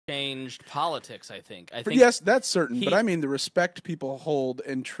changed politics, I think. Yes, that's certain. But I mean the respect people hold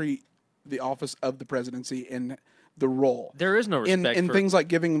and treat the office of the presidency in the role. There is no respect in for things like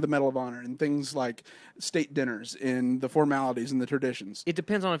giving the Medal of Honor, and things like state dinners, in the formalities and the traditions. It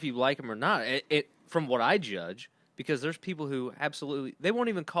depends on if you like him or not. From what I judge, because there's people who absolutely they won't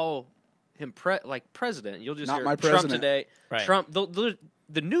even call him president. You'll just Not hear my Trump president. today. Right. Trump.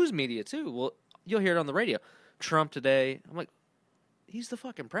 The news media too. Well, you'll hear it on the radio. Trump today. I'm like, he's the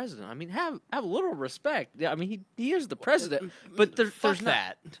fucking president. I mean, have a little respect. Yeah, I mean, he is the president. But there's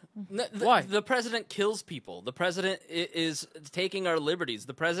that. Why? The president kills people. The president is taking our liberties.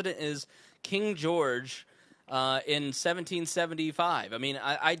 The president is King George in 1775. I mean,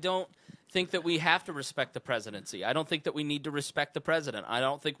 I don't think that we have to respect the presidency. I don't think that we need to respect the president. I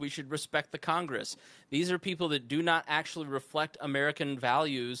don't think we should respect the Congress. These are people that do not actually reflect American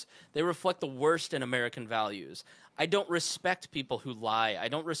values. They reflect the worst in American values. I don't respect people who lie. I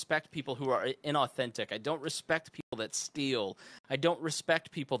don't respect people who are inauthentic. I don't respect people that steal. I don't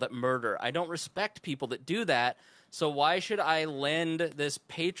respect people that murder. I don't respect people that do that. So why should I lend this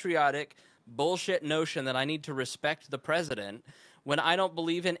patriotic bullshit notion that I need to respect the president when I don't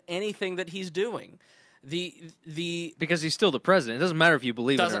believe in anything that he's doing? Because he's still the president. It doesn't matter if you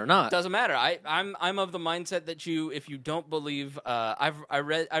believe in it or not. Doesn't matter. I'm of the mindset that if you don't believe, I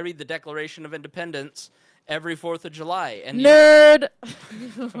read the Declaration of Independence every 4th of July. And nerd.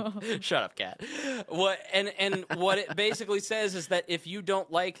 Shut up, Kat. What it basically says is that if you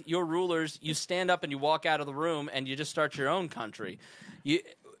don't like your rulers, you stand up and you walk out of the room and you just start your own country.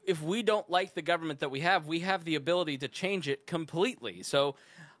 If we don't like the government that we have the ability to change it completely. So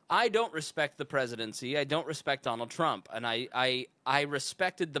I don't respect the presidency. I don't respect Donald Trump. And I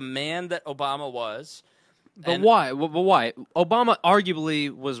respected the man that Obama was. But why? Why? Obama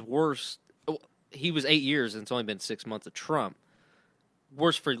arguably was worse. He was 8 years, and it's only been 6 months of Trump.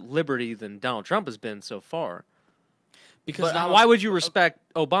 Worse for liberty than Donald Trump has been so far. Because why would you respect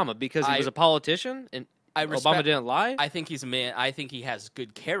Obama? Because he was a politician and Obama didn't lie? I think he's a man. I think he has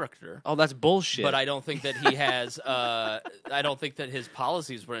good character. Oh, that's bullshit. But I don't think that he has. I don't think that his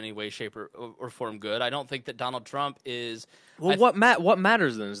policies were in any way, shape, or form good. I don't think that Donald Trump is. Well, what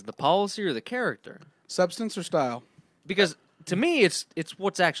matters then? Is it the policy or the character? Substance or style? Because to me, it's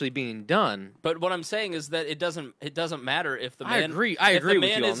what's actually being done. But what I'm saying is that it doesn't matter if the man. I agree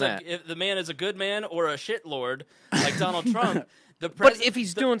with you on that. If the man is a good man or a shitlord like Donald Trump. But if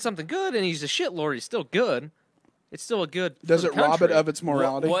he's doing something good and he's a shitlord, he's still good. It's still a good. Does it rob it of its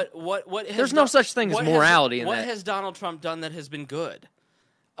morality? What There's no such thing as morality in that. What has Donald Trump done that has been good,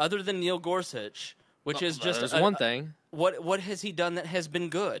 other than Neil Gorsuch, which is just that's one thing. What has he done that has been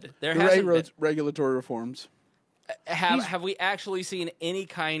good? There hasn't been regulatory reforms. Have we actually seen any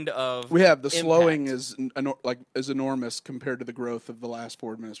kind of? We have. The impact? slowing is enormous compared to the growth of the last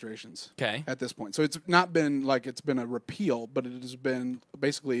 4 administrations. Okay. At this point, so it's not been like it's been a repeal, but it has been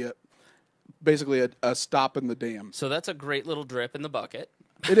basically a stop in the dam. So that's a great little drip in the bucket.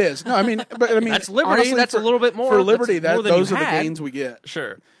 It is. No, I mean, that's liberty. Honestly, that's a little bit more for liberty. Those are the had. gains we get.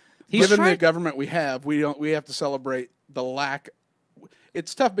 Sure. Given the government we have, we have to celebrate the lack.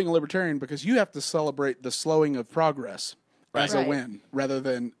 It's tough being a libertarian because you have to celebrate the slowing of progress as a win rather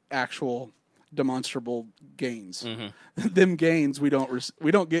than actual demonstrable gains. Mm-hmm. Them gains we don't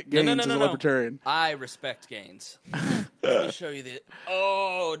get gains as a libertarian. I respect gains. Let me show you the.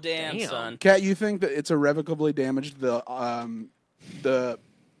 Oh damn. Son. Kat, you think that it's irrevocably damaged the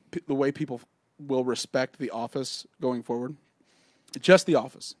way people will respect the office going forward? Just the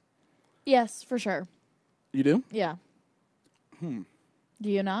office. Yes, for sure. You do? Yeah. Do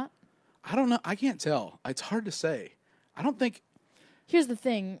you not? I don't know. I can't tell. It's hard to say. I don't think. Here's the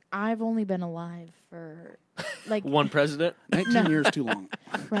thing. I've only been alive for like one president. 19 years too long.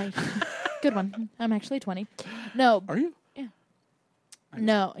 Right. Good one. I'm actually 20. No. Are you? Yeah.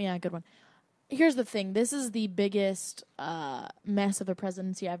 No. Yeah. Good one. Here's the thing. This is the biggest mess of a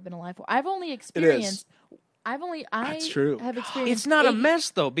presidency I've been alive for. I've only experienced. That's true. Have experienced. It's not a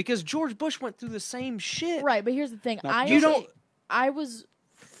mess though, because George Bush went through the same shit. Right, but here's the thing. I was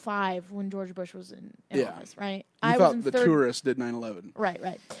 5 when George Bush was in office, right? I thought the tourists did 9/11. Right.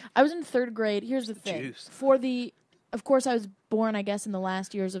 I was in 3rd grade. Here's the thing. Of course, I was born, I guess, in the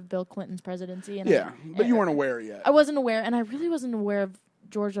last years of Bill Clinton's presidency. And but you weren't aware yet. I wasn't aware, and I really wasn't aware of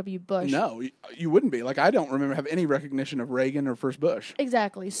George W. Bush. No, you wouldn't be. Like, I don't have any recognition of Reagan or first Bush.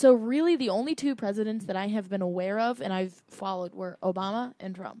 Exactly. So really, the only 2 presidents that I have been aware of and I've followed were Obama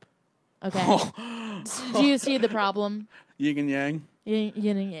and Trump. Okay. Do you see the problem? Yin and yang. Yin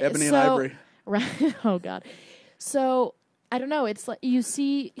and yang. Ebony and ivory. Right. Oh God. So I don't know. It's like you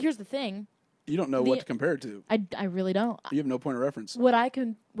see. Here's the thing. You don't know what to compare it to. I really don't. You have no point of reference. What I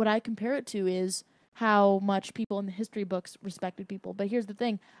compare it to is how much people in the history books respected people. But here's the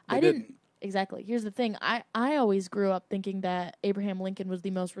thing. They didn't. Exactly. Here's the thing. I always grew up thinking that Abraham Lincoln was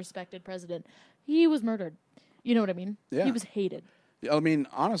the most respected president. He was murdered. You know what I mean? Yeah. He was hated. I mean,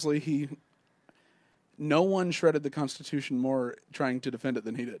 honestly, no one shredded the Constitution more trying to defend it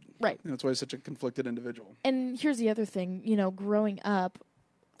than he did. Right. And that's why he's such a conflicted individual. And here's the other thing. Growing up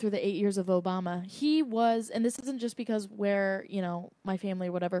through the 8 years of Obama, he was, and this isn't just because where, my family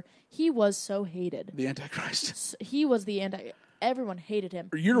or whatever, he was so hated. The Antichrist. He was everyone hated him.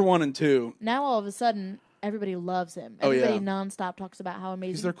 Year 1 and 2. Now all of a sudden, everybody loves him. Oh, Everybody yeah. nonstop talks about how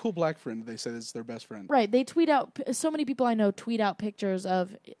amazing. He's their cool black friend. They say it's their best friend. Right. They tweet out, so many people I know tweet out pictures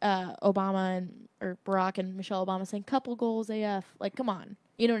of Obama or Barack and Michelle Obama saying, couple goals AF. Like, come on.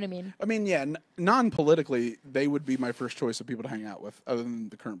 You know what I mean? I mean, yeah, non-politically, they would be my first choice of people to hang out with, other than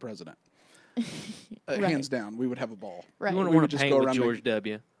the current president. Right. Hands down, we would have a ball. Right. You wouldn't We want would to just hang go with around George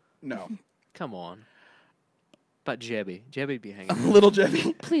W. No. Come on. But Jebby. Jebby'd be hanging. Little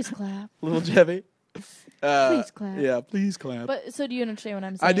Jebby. Please clap. Little Jebby. Please clap. Yeah, please clap. But so do you understand what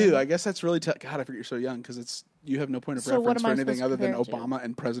I'm saying? I do. I guess that's really tough. God, I forget you're so young because you have no point of So what reference am for I anything supposed to other than compare it to? Obama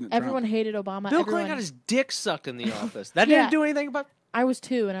and President Everyone Trump. hated Obama. Bill Everyone, Clinton got his dick sucked in the office. That Yeah. didn't do anything about. I was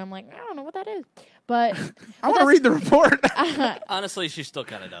 2, and I'm like, I don't know what that is. But I want to read the report. Honestly, she still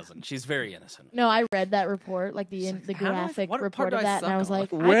kind of doesn't. She's very innocent. no, I read that report, like the how do I- graphic what part report do of I that, and I suck was on?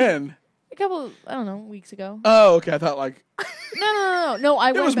 like, When? a couple, I don't know, weeks ago. Oh, okay. I thought like No. I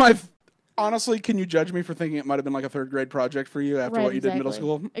it went was back. my. Honestly, can you judge me for thinking it might have been like a 3rd grade project for you after Right, what you did in middle exactly.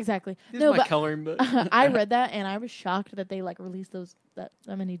 school? Exactly. Here's No, my but coloring book. I read that, and I was shocked that they released that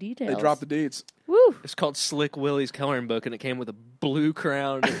many details. They dropped the deeds. Woo. It's called Slick Willie's coloring book, and it came with a blue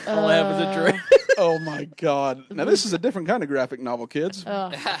crown. And all I have is a dress. Oh my God! Now this is a different kind of graphic novel, kids.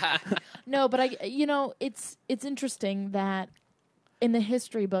 No, but it's interesting that in the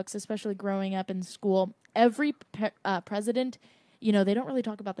history books, especially growing up in school, every president, they don't really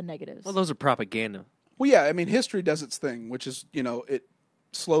talk about the negatives. Well, those are propaganda. Well, yeah, I mean, history does its thing, which is, it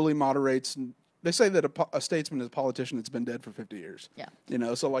slowly moderates. And they say that a statesman is a politician that's been dead for 50 years.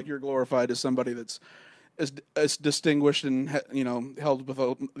 Yeah. So like you're glorified as somebody that's as distinguished and, held with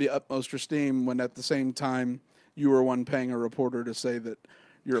the utmost esteem when at the same time you were one paying a reporter to say that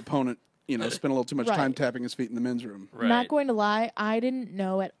your opponent, spent a little too much Right. time tapping his feet in the men's room. Right. Not going to lie, I didn't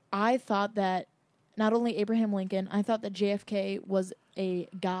know it. I thought that not only Abraham Lincoln, I thought that JFK was a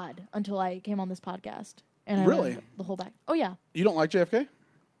god until I came on this podcast. And I Really? learned the whole back. Oh, yeah. You don't like JFK?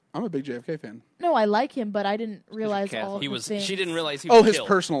 I'm a big JFK fan. No, I like him, but I didn't realize Catholic. all He the was. things. She didn't realize he was Oh, his killed.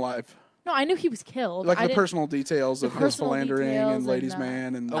 personal life. No, I knew he was killed. Like I the didn't- personal details of his personal philandering details and ladies' and,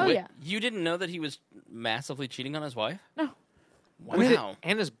 man. And Oh, Wait, yeah. You didn't know that he was massively cheating on his wife? No. Wow.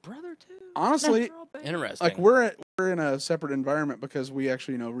 And his brother, too. honestly, Interesting. like we're in a separate environment because we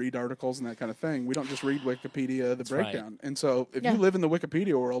actually read articles and that kind of thing. We don't just read Wikipedia, the right. breakdown. And so if Yeah. you live in the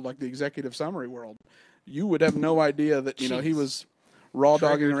Wikipedia world, like the executive summary world, you would have no idea that he Jeez. was raw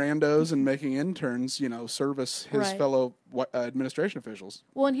dogging Triggered. randos and making interns, service his Right. fellow administration officials.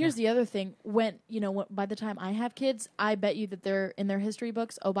 Well, and here's the other thing. When by the time I have kids, I bet you that they're in their history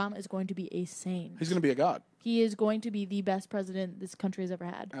books. Obama is going to be a saint. He's going to be a god. He is going to be the best president this country has ever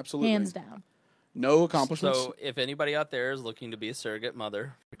had. Absolutely. Hands down. No accomplishments. So, if anybody out there is looking to be a surrogate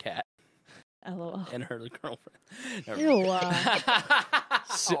mother for Kat LOL. and her girlfriend, Ew.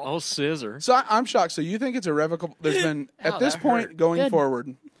 Oh, scissor. So I'm shocked. So you think it's irrevocable? There's been Ow, at this that point hurt. going Good.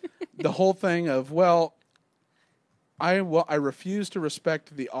 forward, the whole thing of I refuse to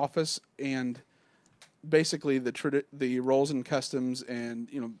respect the office and basically the roles and customs and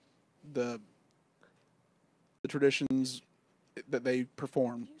the traditions that they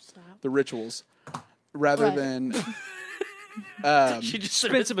perform, Stop. the rituals, rather Right. than she just threw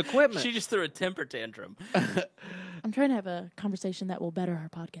Expensive equipment. She just threw a temper tantrum. I'm trying to have a conversation that will better our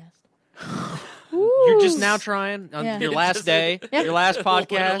podcast. You're just now trying on Yeah. your last day, your last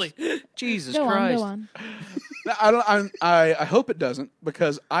podcast. Literally. Jesus Go on, Christ. go on. I hope it doesn't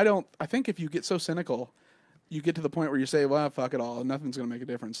because I think if you get so cynical, you get to the point where you say, well, fuck it all, nothing's going to make a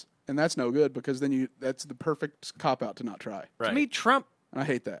difference. And that's no good because then that's the perfect cop-out to not try. Right. To me, Trump And I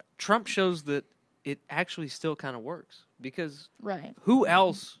hate that. shows that it actually still kind of works because Right. who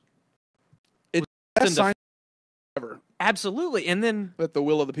else? Best the- sign ever Absolutely. And then that the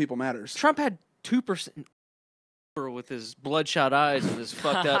will of the people matters. Trump had 2% with his bloodshot eyes and his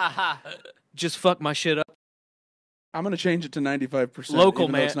fucked up, just fuck my shit up. I'm going to change it to 95%. Local,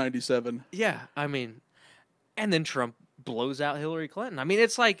 even though man. it's 97. Yeah, I mean, and then Trump blows out Hillary Clinton. I mean,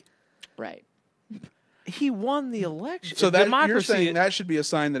 it's like Right. he won the election. So that you're Democracy. saying that should be a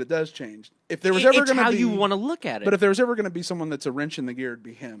sign that it does change. if there was ever it's going to how be, you want to look at it. But if there was ever going to be someone that's a wrench in the gear, it'd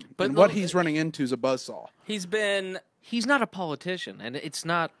be him. But and what he's running into is a buzzsaw. He's not a politician, and it's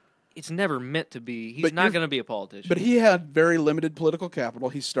never meant to be. He's But not going to be a politician. But he had very limited political capital.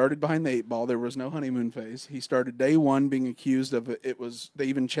 He started behind the 8 ball. There was no honeymoon phase. He started day one being accused of it. They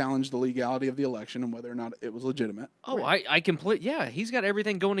even challenged the legality of the election and whether or not it was legitimate. Oh, I he's got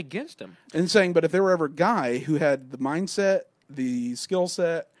everything going against him. And saying, but if there were ever a guy who had the mindset, the skill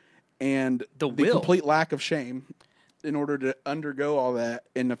set, and the will, complete lack of shame in order to undergo all that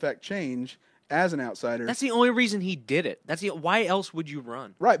and affect change as an outsider. That's the only reason he did it. Why else would you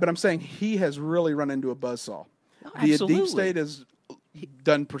run? Right, but I'm saying he has really run into a buzzsaw. The deep state has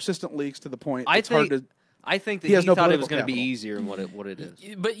done persistent leaks to the point I think that he thought it was going to be easier than what it is.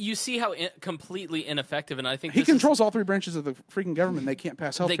 But you see how completely ineffective, and I think he controls all 3 branches of the freaking government. They can't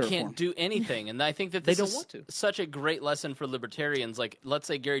pass health care reform. They can't do anything, and I think that they this don't is want to. Such a great lesson for libertarians. Like, let's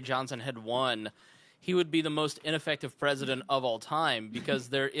say Gary Johnson had won, he would be the most ineffective president of all time because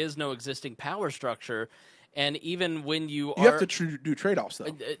there is no existing power structure. And even when you have to do trade-offs,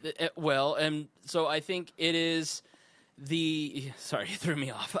 though. Well, and so I think it is sorry, you threw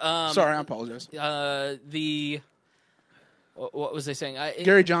me off. Sorry, I apologize. What was I saying?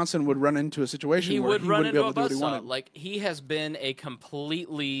 Gary Johnson would run into a situation where he wouldn't be able to do what he wanted. Like, he has been a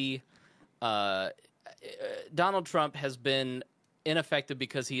completely Donald Trump has been ineffective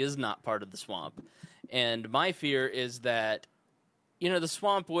because he is not part of the swamp. And my fear is that, the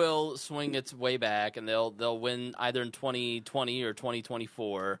swamp will swing its way back, and they'll win either in 2020 or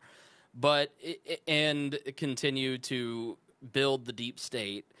 2024, and continue to build the deep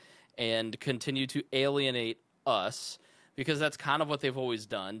state and continue to alienate us, because that's kind of what they've always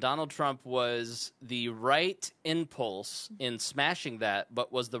done. Donald Trump was the right impulse in smashing that,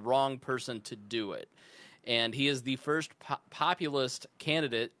 but was the wrong person to do it. And he is the first populist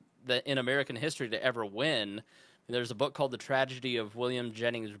candidate that in American history to ever win. There's a book called The Tragedy of William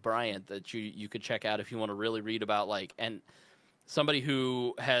Jennings Bryan that you could check out if you want to really read about, and somebody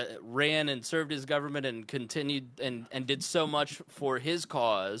who ran and served his government and continued and did so much for his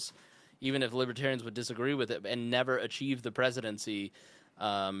cause, even if libertarians would disagree with it, and never achieved the presidency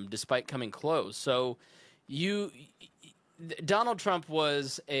despite coming close. So Donald Trump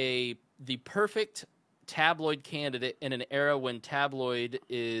was the perfect tabloid candidate in an era when tabloid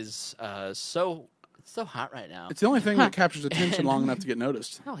is so hot right now. It's the only thing that captures attention long enough to get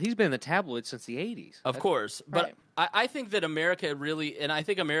noticed. Hell, he's been in the tabloids since the 80s. Of course. But right. I think that America really, and I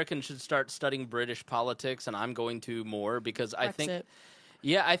think Americans should start studying British politics, and I'm going to more because I think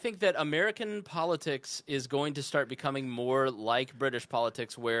that American politics is going to start becoming more like British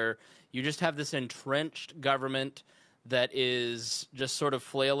politics, where you just have this entrenched government that is just sort of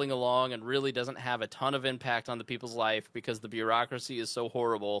flailing along and really doesn't have a ton of impact on the people's life because the bureaucracy is so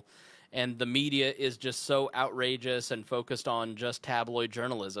horrible. And the media is just so outrageous and focused on just tabloid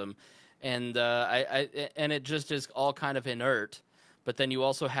journalism, and and it just is all kind of inert. But then you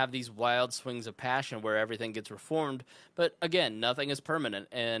also have these wild swings of passion where everything gets reformed. But again, nothing is permanent,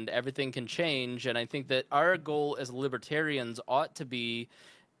 and everything can change. And I think that our goal as libertarians ought to be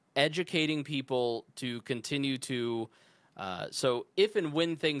educating people to continue to. So if and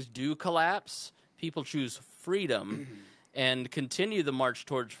when things do collapse, people choose freedom. And continue the march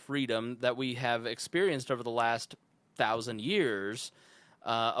towards freedom that we have experienced over the last 1,000 years,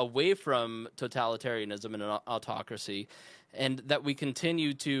 away from totalitarianism and autocracy, and that we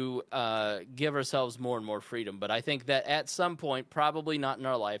continue to give ourselves more and more freedom. But I think that at some point, probably not in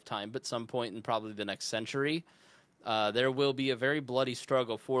our lifetime, but some point in probably the next century, there will be a very bloody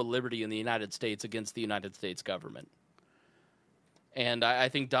struggle for liberty in the United States against the United States government. And I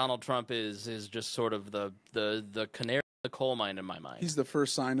think Donald Trump is just sort of the canary the coal mine in my mind. He's the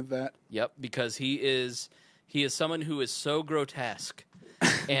first sign of that. Yep, because he is someone who is so grotesque,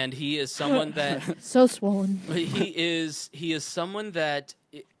 and he is someone that so swollen. He is someone that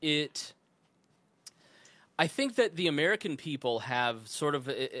I think that the American people have sort of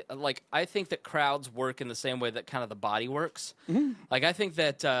I think that crowds work in the same way that kind of the body works. Mm-hmm. Like, I think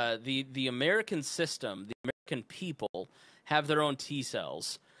that the American system, the American people have their own T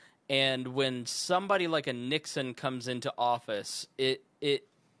cells. And when somebody like a Nixon comes into office,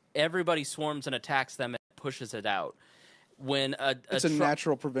 everybody swarms and attacks them and pushes it out. When it's a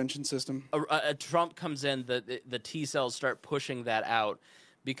natural prevention system. A Trump comes in, the T cells start pushing that out.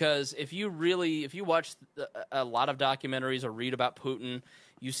 Because if you watch a lot of documentaries or read about Putin,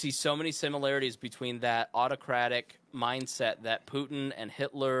 you see so many similarities between that autocratic mindset that Putin and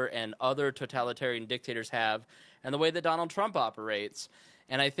Hitler and other totalitarian dictators have, and the way that Donald Trump operates.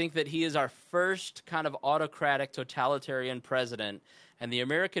 And I think that he is our first kind of autocratic, totalitarian president, and the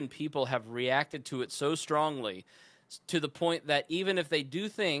American people have reacted to it so strongly to the point that even if they do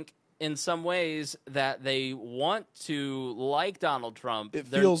think in some ways that they want to like Donald Trump, It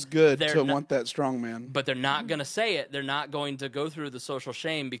feels good to not, want that strong man. but they're not going to say it. They're not going to go through the social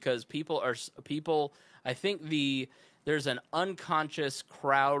shame because people. I think there's an unconscious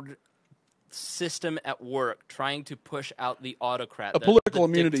crowd system at work trying to push out the autocrat, A political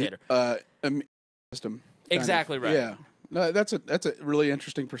immunity dictator. System. Exactly right. Yeah, no, that's a really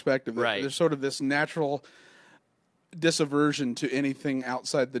interesting perspective. Right. There's sort of this natural disaversion to anything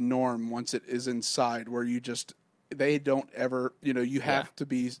outside the norm once it is inside, where they don't ever, you have to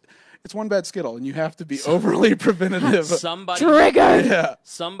be. It's one bad Skittle, and you have to be overly preventative. Somebody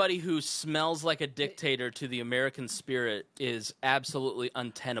who smells like a dictator to the American spirit is absolutely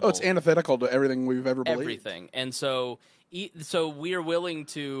untenable. Oh, it's antithetical to everything we've ever believed. Everything, and so we are willing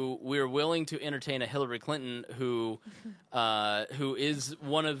to entertain a Hillary Clinton who is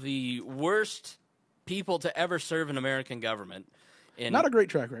one of the worst people to ever serve in American government. Not a great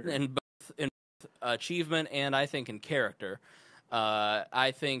track record in both achievement and I think in character.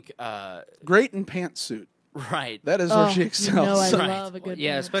 I think great in pantsuit. Right. That is where she excels. I love a good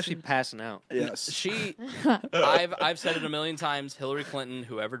especially passing out. Yes. I've said it a million times, Hillary Clinton,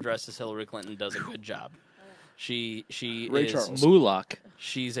 whoever dresses Hillary Clinton does a good job. She Ray is Charles. Mulak.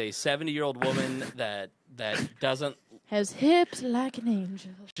 She's a 70-year-old woman that doesn't has hips like an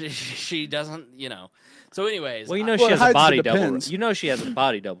angel. She doesn't, So anyways, well, she has a body double. You know she has a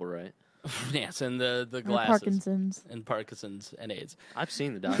body double, right? Yes, and the glasses. Parkinson's and AIDS. I've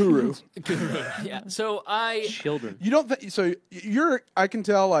seen the Guru. Yeah. So children. You don't think so? I can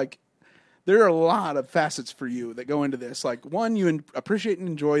tell. Like, there are a lot of facets for you that go into this. Like, one, you appreciate and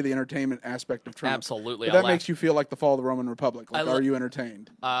enjoy the entertainment aspect of Trump. Absolutely. But that makes you feel like the fall of the Roman Republic. Like, are you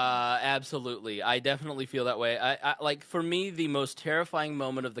entertained? Absolutely. I definitely feel that way. I like, for me, the most terrifying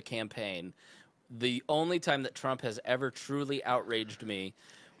moment of the campaign, the only time that Trump has ever truly outraged me,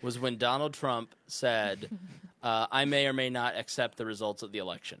 was when Donald Trump said, I may or may not accept the results of the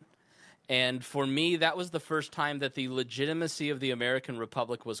election. And for me, that was the first time that the legitimacy of the American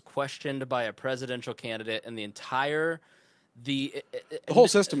Republic was questioned by a presidential candidate, and the whole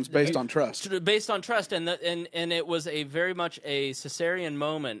system's based on trust. Based on trust, and it was a very much a Caesarean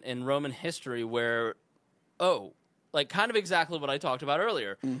moment in Roman history where, like kind of exactly what I talked about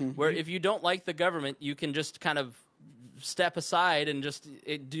earlier, where if you don't like the government, you can just kind of step aside and just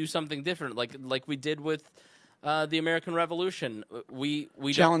do something different, like we did with the American Revolution. We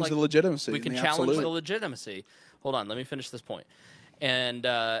challenge the legitimacy. We can challenge the legitimacy. Hold on, let me finish this point. And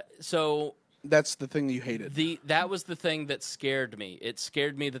so that's the thing you hated. That was the thing that scared me. It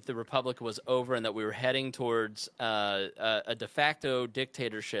scared me that the Republic was over and that we were heading towards a de facto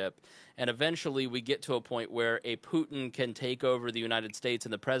dictatorship. And eventually we get to a point where a Putin can take over the United States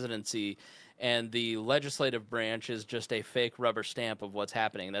and the presidency, and the legislative branch is just a fake rubber stamp of what's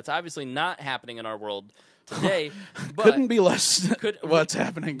happening. That's obviously not happening in our world today. But couldn't be less what's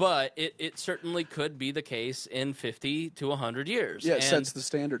happening. But it certainly could be the case in 50 to 100 years. Yeah, it sets the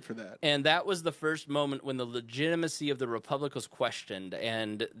standard for that. And that was the first moment when the legitimacy of the Republic was questioned,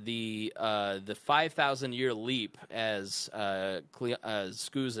 and the 5,000-year leap, as Mark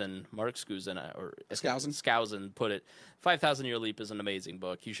Skousen put it, 5,000-year leap is an amazing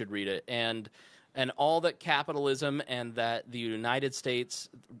book. You should read it. And all that capitalism and that the United States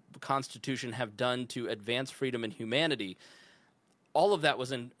Constitution have done to advance freedom and humanity, all of that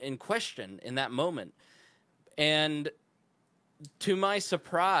was in question in that moment. And to my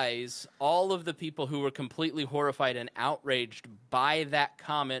surprise, all of the people who were completely horrified and outraged by that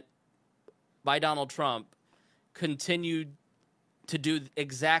comment by Donald Trump continued to do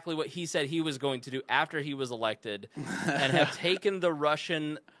exactly what he said he was going to do after he was elected, and have taken the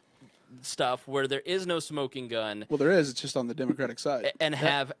Russian stuff where there is no smoking gun. Well, there is. It's just on the Democratic side. And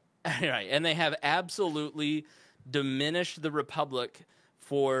they have absolutely diminished the Republic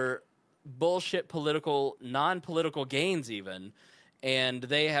for bullshit non-political gains even. And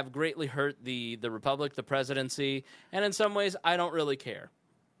they have greatly hurt the Republic, the presidency, and in some ways I don't really care.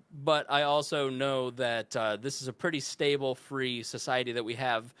 But I also know that this is a pretty stable, free society that we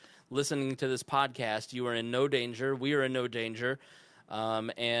have. Listening to this podcast, you are in no danger. We are in no danger.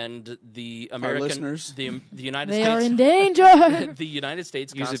 And the American listeners, the United they States are in danger. The United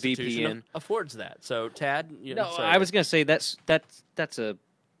States Use Constitution affords that. So, Tad, I was going to say that's a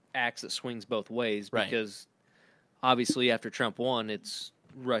axe that swings both ways, because obviously after Trump won, it's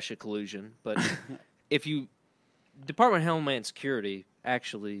Russia collusion. But if Department of Homeland Security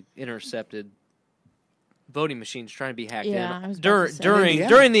actually intercepted voting machines trying to be hacked Yeah, I in was about to say.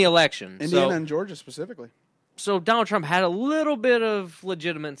 during the election. Indiana and Georgia specifically. So Donald Trump had a little bit of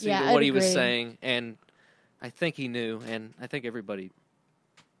legitimacy Yeah, to I'd what he was agree. saying, and I think he knew, and I think everybody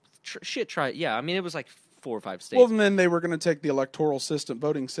tried. Yeah, I mean, it was like 4 or 5 states. Well, and then they were going to take the electoral system,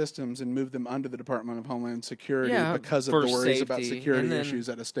 voting systems, and move them under the Department of Homeland Security because of for the worries about safety, security and then- issues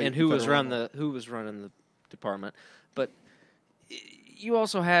at a state and who was federal running level. who was running the department. But you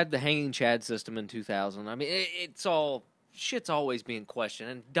also had the hanging Chad system in 2000. I mean, it's all shit's always being questioned,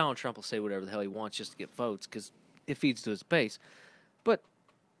 and Donald Trump will say whatever the hell he wants just to get votes because it feeds to his base. But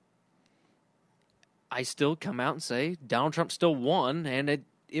I still come out and say Donald Trump still won, and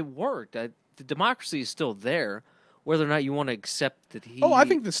it worked. The democracy is still there. Whether or not you want to accept that he... Oh, I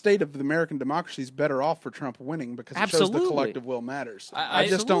think the state of the American democracy is better off for Trump winning because it shows the Absolutely. collective will matters. I I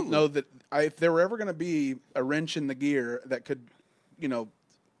just don't absolutely. know that if there were ever going to be a wrench in the gear that could,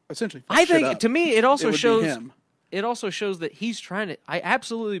 essentially fuck I shit think, up, to me, it also would be shows... him. It also shows that he's trying to... I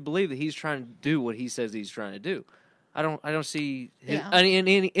absolutely believe that he's trying to do what he says he's trying to do. I don't see Yeah. any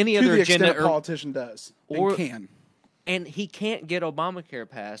To other the agenda... extent a politician does or- and can. And he can't get Obamacare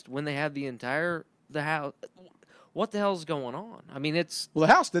passed when they have the House. What the hell's going on? I mean, it's Well,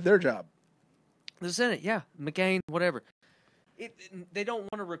 the House did their job. the Senate, yeah, McCain, whatever. They don't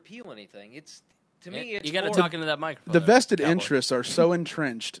want to repeal anything. It's to me, it's you got to more- talk into that microphone. The there, vested cowboy. interests are so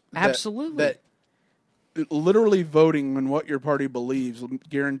entrenched Absolutely. that literally voting on what your party believes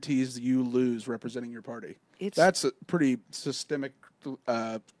guarantees you lose representing your party. That's a pretty systemic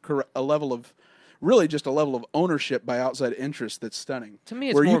a level of really just a level of ownership by outside interests that's stunning. To me,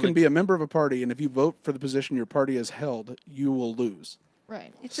 it's where more you of can a- be a member of a party, and if you vote for the position your party has held, you will lose.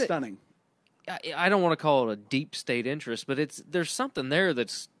 Right. It's Stunning. I don't want to call it a deep state interest, but there's something there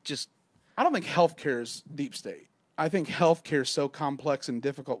that's just I don't think healthcare is deep state. I think healthcare is so complex and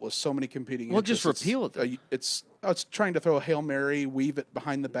difficult with so many competing Well, interests. just repeal it. It's trying to throw a Hail Mary, weave it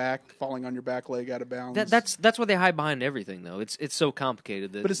behind the back, falling on your back leg out of bounds. that's why they hide behind everything, though. It's so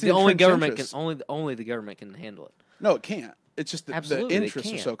complicated that But it's the the only entrenched government interests. can only the government can handle it. No, it can't. It's just that the Absolutely, they interests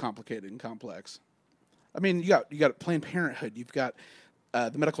are can't. so complicated and complex. I mean, you got Planned Parenthood. You've got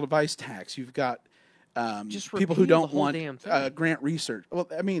the medical device tax. You've got Just people who repeal don't the whole want damn thing. grant research. Well,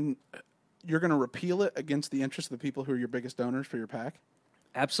 I mean, you're going to repeal it against the interests of the people who are your biggest donors for your PAC?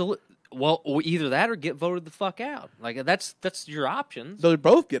 Absolutely. Well, or either that or get voted the fuck out. Like that's your options. They'll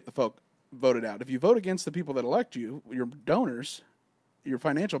both get the folk voted out. If you vote against the people that elect you, your donors, your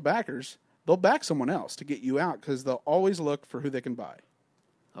financial backers, they'll back someone else to get you out because they'll always look for who they can buy.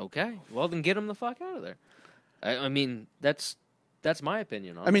 Okay. Well, then get them the fuck out of there. I mean, that's my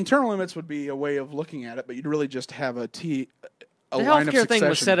opinion on it. I mean, term limits would be a way of looking at it, but you'd really just have a the line of healthcare thing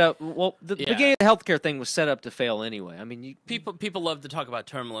was succession. set up. Well, the Yeah. beginning of the healthcare thing was set up to fail anyway. I mean, People love to talk about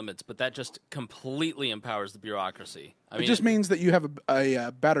term limits, but that just completely empowers the bureaucracy. I mean, It just means that you have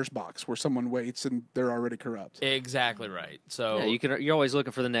a batter's box where someone waits and they're already corrupt. exactly right. So yeah, you're always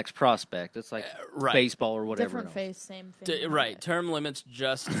looking for the next prospect. It's like right. baseball or whatever. Different else. face, same thing. right. Term limits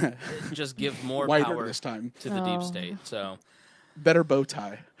just give more Whiter power this time. to the Oh. deep state. So. Better bow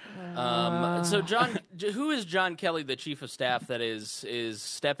tie. So John, who is John Kelly, the chief of staff that is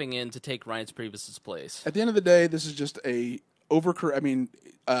stepping in to take Reince Priebus's place? At the end of the day, this is just a I mean,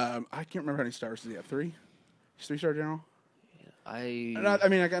 I can't remember how many stars does he have. 3? He's 3-star general. Not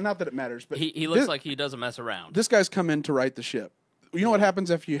that it matters, but He looks like he doesn't mess around. this guy's come in to right the ship. You know what happens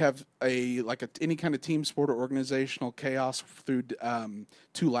if you have any kind of team sport or organizational chaos through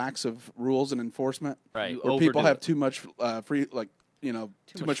too lax of rules and enforcement, Right. You where people overdo have it. too much free,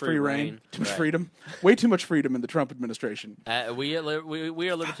 too much free reign, too much Right. freedom, way too much freedom in the Trump administration. We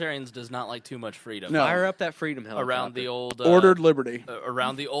are libertarians does not like too much freedom. No. Fire up that freedom helicopter. Around the old Ordered liberty.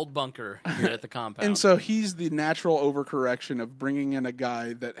 around the old bunker here at the compound. And so he's the natural overcorrection of bringing in a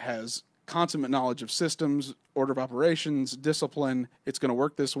guy that has consummate knowledge of systems, order of operations, discipline. It's going to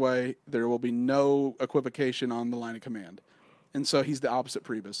work this way. There will be no equivocation on the line of command. And so he's the opposite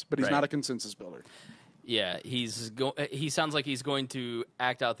Priebus, but he's Right. not a consensus builder. yeah, he sounds like he's going to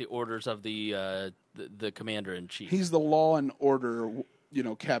act out the orders of the commander in chief. He's the law and order,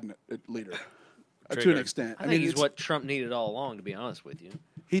 cabinet leader to an Triggered. extent. I think he's what Trump needed all along, to be honest with you.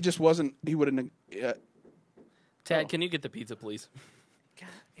 he just wasn't. He would have. Tad, can you get the pizza, please?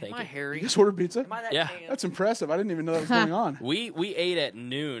 Thank Am I you. hairy? You just ordered pizza. Am I that Yeah. tan? That's impressive. I didn't even know that was going on. We ate at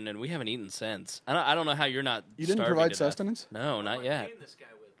noon and we haven't eaten since. I don't know how you're not. You didn't starving provide to death. sustenance? No, not yet. Name this guy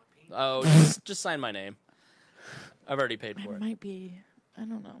with my penis. Oh, just sign my name. I've already paid for I it. might be. I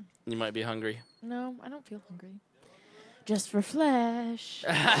don't know. You might be hungry. No, I don't feel hungry. Just for flesh.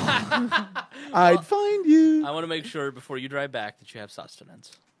 I'd find you. I want to make sure before you drive back that you have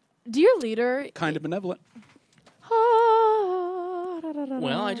sustenance. Dear leader. Kind of benevolent.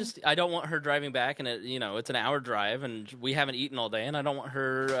 Well, I don't want her driving back, and it's an hour drive, and we haven't eaten all day, and I don't want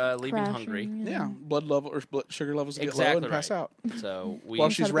her leaving hungry. Yeah, blood level or sugar levels get low and pass out. So while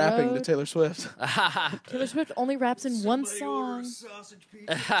she's rapping to Taylor Swift. Taylor Swift only raps in one song.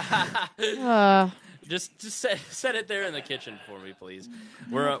 Just set it there in the kitchen for me, please.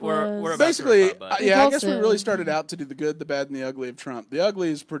 We're about basically, to wrap up, I guess we really started out to do the good, the bad, and the ugly of Trump. The ugly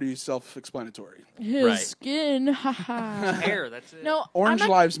is pretty self-explanatory. His skin, haha. Hair, that's it. No, Orange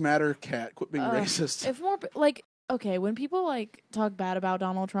lives matter. Cat, quit being racist. If more okay, when people talk bad about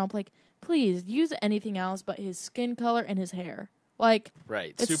Donald Trump, please use anything else but his skin color and his hair. Right,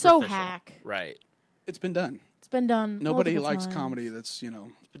 it's so hack. Right, it's been done. It's been done. Nobody likes times. comedy that's it's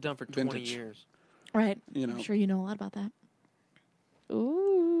been done for 20 years. Right. I'm sure you know a lot about that.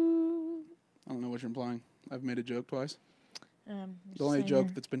 Ooh. I don't know what you're implying. I've made a joke twice. The The only joke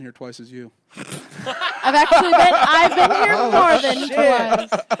that's been here twice is you. I've been here more than twice.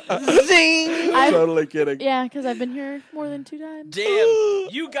 Zing! I'm totally kidding. Yeah, because I've been here more than 2 times. Damn,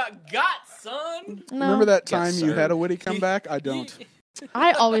 you got son. No. Remember that time you had a witty comeback? I don't.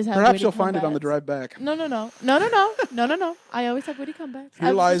 I always have. Perhaps witty you'll find it on the comebacks. drive back. No. I always have witty comebacks.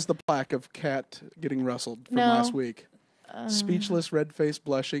 Here lies the plaque of Cat getting rustled from last week. Speechless, red-faced,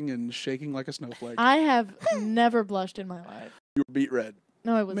 blushing, and shaking like a snowflake. I have never blushed in my life. You were beat red.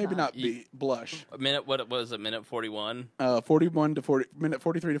 No, I was Maybe not beat, blush. A minute, what was it, minute 41? 41 to 40, minute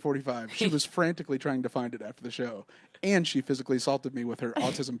 43 to 45. She was frantically trying to find it after the show. And she physically assaulted me with her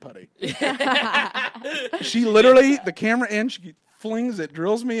autism putty. She literally, the camera in, she flings it,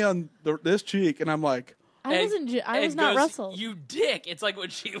 drills me on this cheek, and I'm like... I was not Russell. You dick. It's like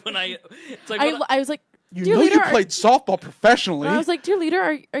I was like, you know you played softball professionally. I was like, dear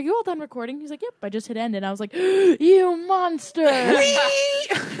leader, are you all done recording? He's like, yep, I just hit end. And I was like, you monster.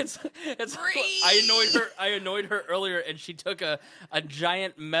 it's I annoyed her earlier, and she took a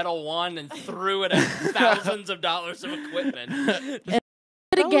giant metal wand and threw it at thousands of dollars of equipment.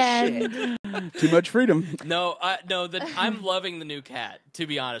 Again. Too much freedom. No, I'm loving the new Cat, to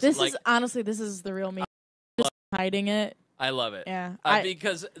be honest. This is the real me. Just hiding it. I love it. Yeah.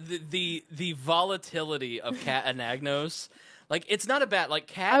 Because the volatility of Cat Anagnos, it's not a bad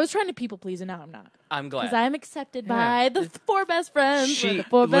Cat. I was trying to people please, and now I'm not. I'm glad. Because I'm accepted by the 4 best friends.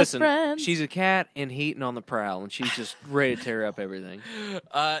 Best friends. She's a cat in heat and on the prowl, and she's just ready to tear up everything.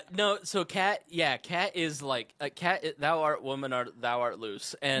 No, so Cat is Cat. Thou art woman, thou art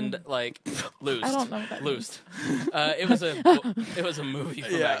loose, and loosed. I don't know what that loosed. It was a movie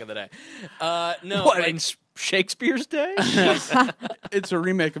from back in the day. No, what in Shakespeare's day? It's a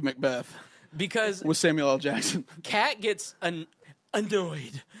remake of Macbeth because with Samuel L. Jackson. Cat gets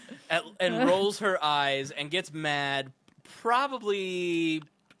annoyed and rolls her eyes and gets mad probably,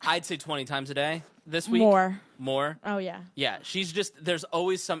 I'd say 20 times a day this week. More? Oh, yeah. Yeah, she's just, there's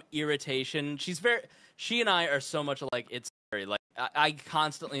always some irritation. She and I are so much alike, it's scary. I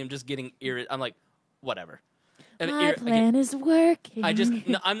constantly am just getting irritated. I'm like, whatever. My plan is working.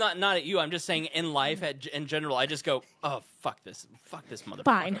 I'm not at you. I'm just saying in life, in general, I just go, oh, fuck this motherfucker.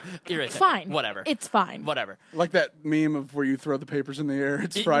 Fine. Irritating. Fine. Whatever. It's fine. Whatever. Like that meme of where you throw the papers in the air.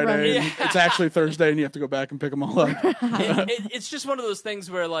 It's Friday. And it's actually Thursday, and you have to go back and pick them all up. It's just one of those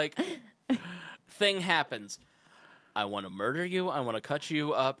things where, thing happens. I want to murder you. I want to cut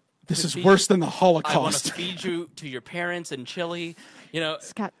you up. This is worse than the Holocaust. I want to feed you to your parents in Chile.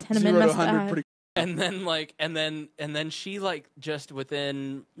 It's got tenement messed up. And then and then she just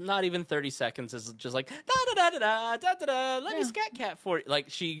within not even 30 seconds is just da da da da da da da. Let me scat cat for you.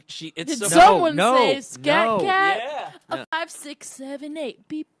 She. It's Did so someone say scat cat? Yeah. 5, 6, 7, 8.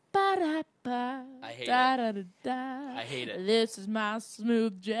 Beep ba da ba. I hate da, it. da, da, da. I hate it. This is my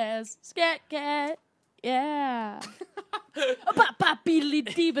smooth jazz scat cat. Yeah. All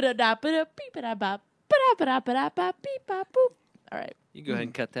right. You go ahead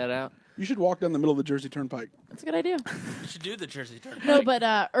and cut that out. You should walk down the middle of the Jersey Turnpike. That's a good idea. You should do the Jersey Turnpike. No,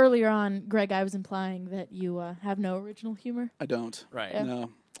 but earlier on, Greg, I was implying that you have no original humor. I don't. Right. Yeah.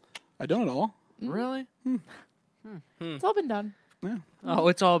 No. I don't at all. Really? It's all been done. Yeah. Oh,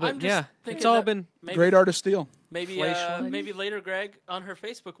 it's all been, it's all been. Great artist steal. Maybe later, Greg, on her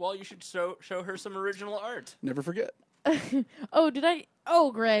Facebook wall, you should show her some original art. Never forget. Oh, did I?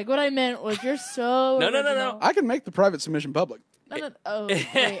 Oh, Greg, what I meant was you're so. No. I can make the private submission public. No. Oh,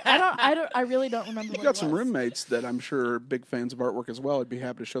 wait. I really don't remember. You've got some roommates that I'm sure are big fans of artwork as well. I'd be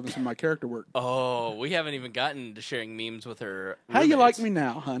happy to show them some of my character work. Oh, we haven't even gotten to sharing memes with her. How you like me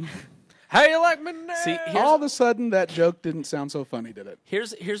now, hun? How you like me now? See, all of a sudden, that joke didn't sound so funny, did it?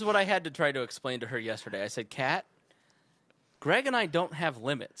 Here's what I had to try to explain to her yesterday. I said, Kat, Greg and I don't have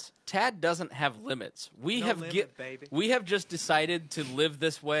limits. Tad doesn't have limits. We have just decided to live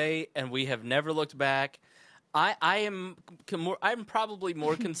this way, and we have never looked back. I'm probably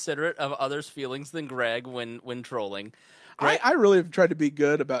more considerate of others' feelings than Greg when trolling. I really have tried to be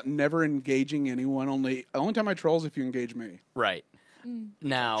good about never engaging anyone. The only time I troll is if you engage me. Right.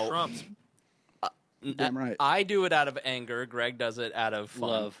 Now, Trump's Damn right. I do it out of anger. Greg does it out of fun.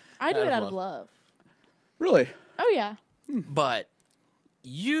 love. I do it out of love. Really? Oh yeah. But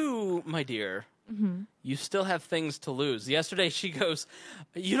you, my dear, you still have things to lose. Yesterday she goes,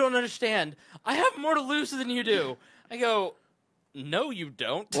 "You don't understand. I have more to lose than you do." I go, "No, you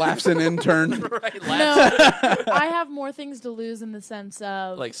don't." Laughs an intern. Right, No, I have more things to lose in the sense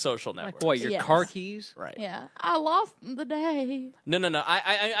of like social networks. What, your Yes. car keys? Right. Yeah, I lost the day. No.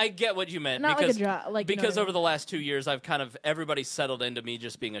 I get what you meant. Not because, like a job. Like, because over the last 2 years, I've everybody settled into me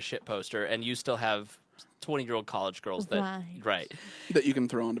just being a shit poster, and you still have 20-year-old college girls that Right. that you can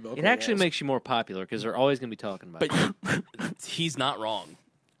throw into Velcro It actually walls. makes you more popular because they're always going to be talking about it. But he's not wrong.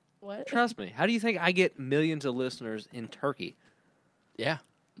 What? Trust me. How do you think I get millions of listeners in Turkey? Yeah.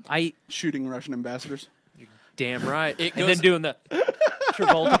 I shooting Russian ambassadors. damn right. It And goes- then doing the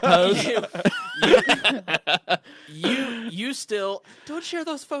Travolta pose. You still don't share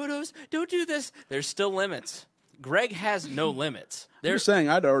those photos. Don't do this. There's still limits. Greg has no limits. They're saying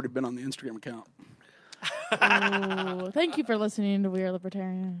I'd already been on the Instagram account. Oh, thank you for listening to We Are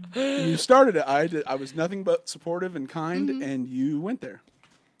Libertarians. You started it. I was nothing but supportive and kind, and you went there.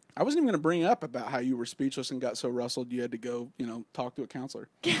 I wasn't even going to bring up about how you were speechless and got so rustled you had to go, talk to a counselor.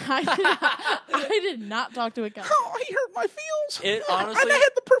 I did not talk to a guy. Oh, he hurt my feels. It honestly- and I had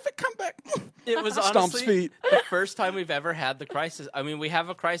the perfect comeback. It was Stomps honestly feet. the first time we've ever had the crisis. I mean, we have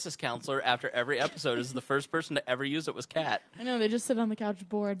a crisis counselor after every episode. Is the first person to ever use it was Kat. I know, they just sit on the couch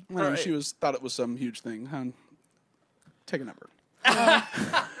bored. Well, she thought it was some huge thing. Hon, take a number.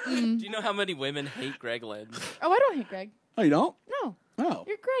 Do you know how many women hate Greg Lenz? Oh, I don't hate Greg. Oh, you don't? No, Oh.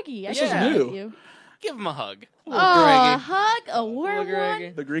 you're Greggy. I This is can't new. hate you. Give him a hug. Oh, Greggy. a hug, a warm Little Greggy.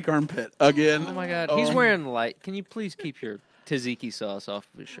 one. The Greek armpit. Again. Oh my God. He's wearing light. Can you please keep your tzatziki sauce off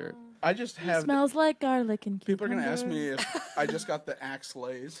of his shirt? I just have... Smells like garlic and People are going to ask cucumber. me if I just got the Axe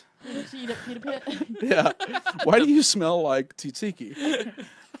Lays. Pita pit. Yeah. Why do you smell like tzatziki?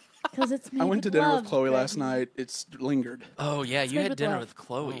 Because it's made I went to with dinner love, with Chloe last Greggy. night. It's lingered. Oh yeah, you made had with dinner love. with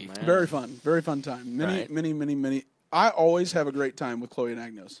Chloe. Oh, man. Very fun. Very fun time. Right. Many. I always have a great time with Chloe and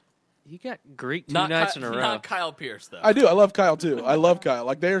Anagnos. You got Greek two Not nights in a row. Not Kyle Pierce though. I do. I love Kyle too. I love Kyle.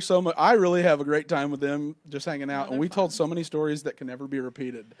 Like they are so much. I really have a great time with them, just hanging out. And we told so many stories that can never be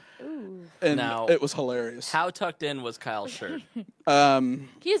repeated. Ooh. And Now- it was hilarious. How tucked in was Kyle's shirt?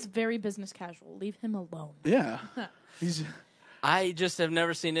 He is very business casual. Leave him alone. Yeah. He's. I just have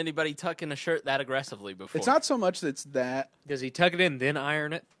never seen anybody tuck in a shirt that aggressively before. It's not so much that it's that. Does he tuck it in then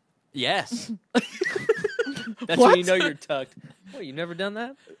iron it? Yes. That's What? when you know you're tucked. What, you never done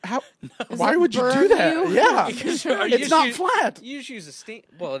that? How? Does Why it would you do burn that? you? Yeah. Are you It's just not use- flat. You just use a steam.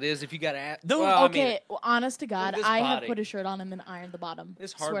 Well, it is if you got to. No, Well, Okay, well, honest to God, his I have body. put a shirt on and then ironed the bottom.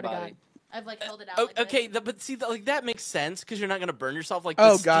 His hard Swear to body. God. I've like held it out. Oh, like this. okay, but see, like that makes sense because you're not going to burn yourself like.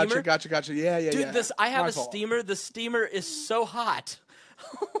 Oh, the steamer. gotcha. Yeah. Dude, I have My a fault. steamer. The steamer is so hot.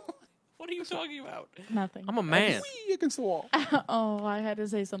 What are you talking about? Nothing. I'm a man. Whee against the wall. Oh, I had to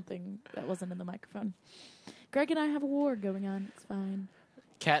say something that wasn't in the microphone. Greg and I have a war going on. It's fine.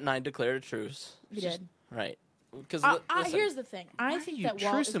 Kat and I declared a truce. We did. Right. Because Here's the thing. I Why think are you that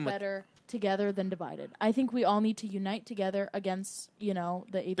Walt is trucing with- better together than divided. I think we all need to unite together against, the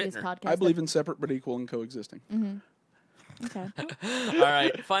atheist Bittner. podcast. I believe in separate but equal and coexisting. Okay. all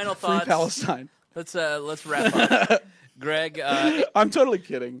right. Final Free thoughts. Palestine. Let's wrap up. Greg, I'm totally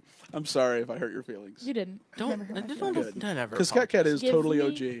kidding. I'm sorry if I hurt your feelings. You didn't. Never hurt my feelings. don't ever. Because Cat Cat is Give totally me-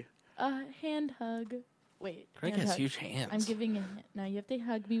 OG. A hand hug. Wait. Greg hand has hug. huge hands. I'm giving a hand. Now you have to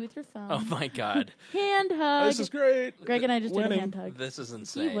hug me with your thumb. Oh my god, Hand hug. This is great. Greg and I just did Winning. a hand hug. this is He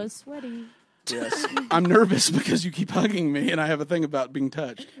insane. was sweaty. Yes. I'm nervous because you keep hugging me, and I have a thing about being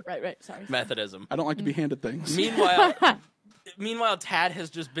touched. Right. Sorry. Methodism. I don't like to be handed things. Meanwhile, Tad has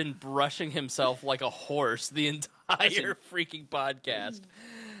just been brushing himself like a horse the entire freaking podcast.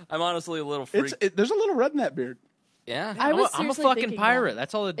 I'm honestly a little freaked. There's a little red in that beard. Yeah. I was I'm a seriously fucking thinking pirate. that.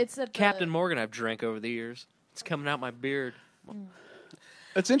 That's all the It's at the- Captain Morgan I've drank over the years. It's coming out my beard.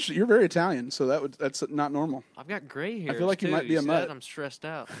 It's interesting. You're very Italian, so that's not normal. I've got gray hair. feel like you might be a mutt. I'm stressed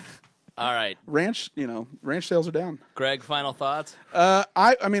out. All right, Ranch sales are down. Greg. Final thoughts. I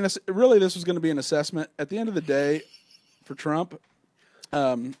mean, this was going to be an assessment. At the end of the day, for Trump,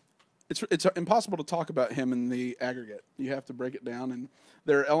 it's impossible to talk about him in the aggregate. You have to break it down, and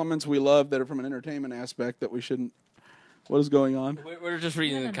there are elements we love that are from an entertainment aspect that we shouldn't What is going on? We're just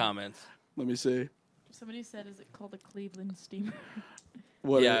reading No. the comments. Let me see. Somebody said, "Is it called a Cleveland steamer?"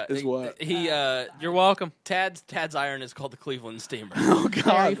 What Yeah, is what? You're welcome. Tad's iron is called the Cleveland Steamer. Oh Very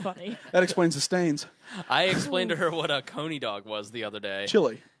God, funny. that explains the stains. I explained to her what a coney dog was the other day.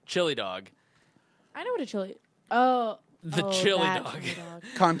 Chili. Chili dog. I know what a chili. Oh, The oh, chili that dog. chili dog.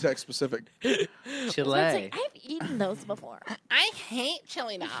 Context specific. Chile. I've eaten those before. I hate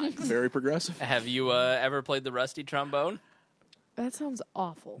chili dogs. Very progressive. Have you ever played the rusty trombone? That sounds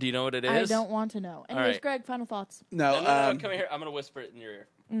awful. Do you know what it is? I don't want to know. Anyways, right. Greg, final thoughts. No, No, come here. I'm going to whisper it in your ear.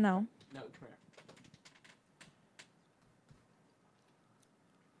 No. No, come here.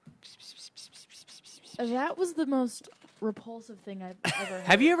 That was the most repulsive thing I've ever heard.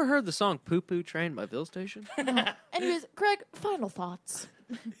 Have you ever heard the song "Poo Poo Train" by Bill Station? Anyways, Greg, final thoughts.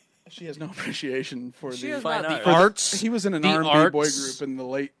 she has no appreciation for She the has Fine not art. the arts. He was in an The R&B boy arts. group in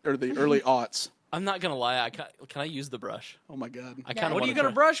the early aughts. I'm not going to lie. Can I use the brush? Oh my God. I kind of What are want you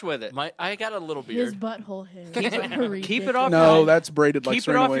gonna brush with it? I got a little His beard. butthole hair. Keep it off. No, that's braided like Keep it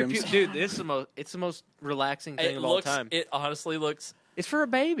Serena off Williams. your dude. It's the most relaxing thing of all time. It honestly looks It's for a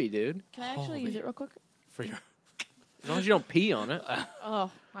baby, dude. Can I actually use it real quick? for your. As long as you don't pee on it. Oh,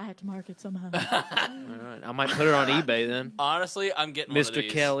 I had to mark it somehow. All right, I might put it on eBay then. Honestly, I'm getting one of Mr.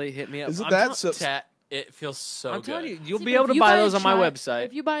 these. Kelly, hit me up. Is it I'm that tell- so? It feels so I'm good. telling you, you'll See, be but able if to you buy a those on my child- website.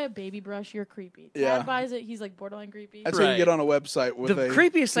 If you buy a baby brush, you're creepy. Tad Yeah. buys it, he's like borderline creepy. That's how you Right. get on a website with The a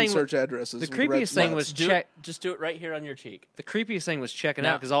creepiest thing search addresses. the with red creepiest thing spots. was Just do it right here on your cheek. The creepiest thing was checking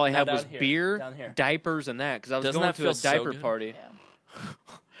Now- out because all I now had down was here, beer, down here. diapers, and that because I was Doesn't going that to a feel so diaper good? party. Yeah.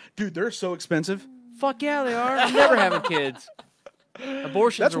 Dude, they're so expensive. Fuck yeah, they are. I'm never having kids.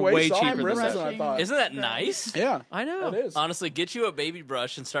 Abortions That's are way way softer cheaper than bristles that. than I brushing. thought. Isn't that nice? Yeah, I know. that is. Honestly, get you a baby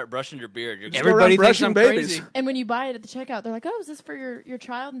brush and start brushing your beard. You're Just gonna- go around Everybody thinks brushing I'm babies. crazy. And when you buy it at the checkout, they're like, "Oh, is this for your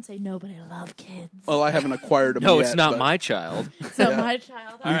child?" And say, "No, but I love kids." Well, I haven't acquired them No, yet. it's not but my child. So Yeah. my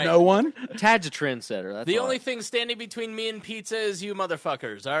child. All right. You know one? Tad's a trendsetter. That's The all. only thing standing between me and pizza is you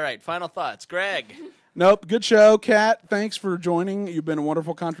motherfuckers. All right, final thoughts. Greg. Nope. Good show, Kat. Thanks for joining. You've been a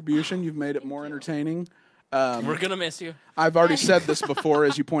wonderful contribution. You've made it more entertaining. We're going to miss you. I've already said this before,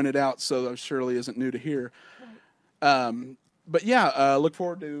 as you pointed out, so that surely isn't new to hear. But yeah, look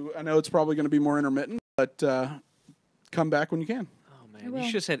forward to. I know it's probably going to be more intermittent, but come back when you can. Oh I man, will. you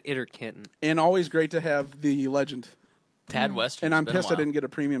should have said Itter Kenton. And always great to have the legend. Tad Western. And I'm pissed I didn't get a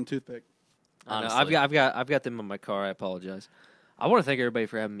premium toothpick. I know. Honestly. I've got them in my car. I apologize. I want to thank everybody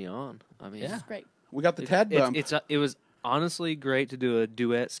for having me on. I mean, Yeah. It's great. We got the Tad bump. it was honestly great to do a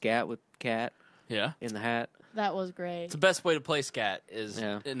duet scat with Kat Yeah. in the hat. That was great. It's the best way to play scat is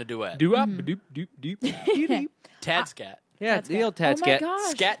Yeah. in a duet. Do up, doop doop doop doop. Tad scat. Yeah, Tad the old scat. Tad Oh my scat.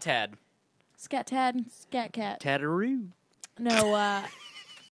 gosh. Scat Tad. Scat Tad, Scat Cat. Tataroo. No,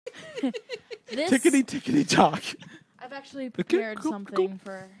 this Tickety tickety talk. I've actually prepared something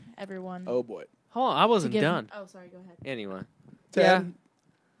for everyone. Oh boy. Hold on, I to wasn't give- done. Oh, sorry. Go ahead. Anyway, Tad,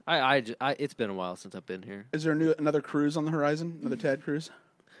 I it's been a while since I've been here. is there another cruise on the horizon? Another Tad cruise?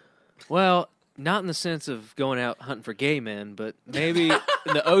 Well, not in the sense of going out hunting for gay men, but maybe in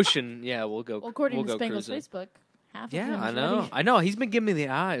the ocean. Yeah, we'll go. Well, according we'll to go Spangle's cruising. Facebook, half of Yeah, him I is know. ready. I know. He's been giving me the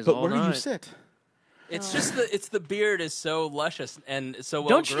eyes But all where night. do you sit? It's just the beard is so luscious and so well.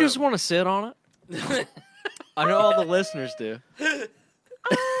 Don't you just want to sit on it? I know all the listeners do. I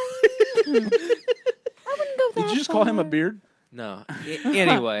wouldn't go Did that you just call him a far. beard? No.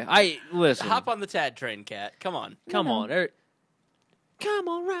 Anyway, I listen. hop on the Tad train, Cat? Come on. Come No. on, come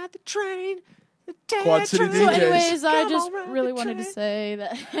on, ride the train. The Tad Quad City train. So, DJs. anyways, I Come just on, ride really the wanted to train. say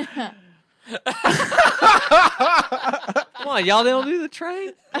that Come on, y'all don't do the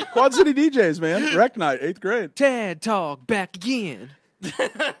train. Quad City DJs, man. Rec night, 8th grade. Tad Talk back again. Do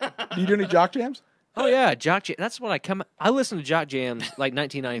you do any jock jams? Oh yeah, Jock Jam. That's what I listen to Jock Jams like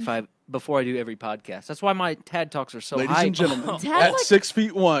 1995 before I do every podcast. That's why my Tad Talks are so Ladies hype. and gentlemen, Tad, at like-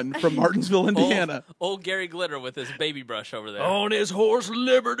 6'1" from Martinsville, Indiana. Old Gary Glitter with his baby brush over there. On his horse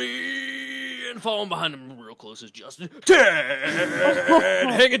Liberty, and following behind him real close is Justin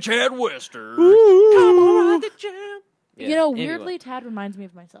Tad, hanging Chad Wester. Come on, ride the jam. Yeah, you know, anyway. weirdly, Tad reminds me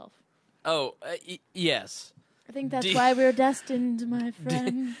of myself. Oh, yes. I think that's Do- why we're destined, my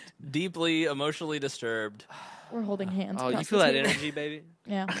friend. Deeply emotionally disturbed, We're holding hands. Oh, you across feel the that table. energy, baby?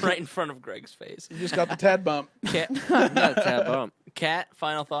 Yeah. right in front of Greg's face. You just got the Tad bump. Cat, You got a Tad bump. Cat.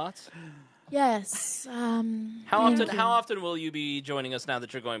 Final thoughts. Yes. How thank often? you. How often will you be joining us now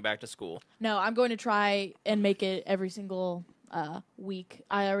that you're going back to school? No, I'm going to try and make it every single week.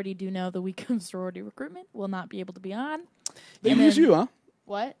 I already do know the week of sorority recruitment will not be able to be on. They And use then- you, huh?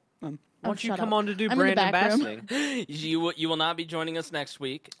 What? Why don't you shut come up. on to do I'm in the brand back room. ambassading? You will not be joining us next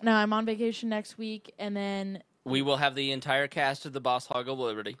week. No, I'm on vacation next week, and then We will have the entire cast of the Boss Hog of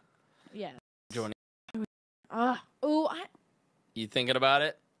Liberty. Yeah. Joining. You thinking about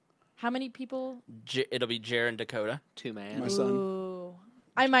it? How many people? It'll be Jer and Dakota. 2 man. My son. Ooh.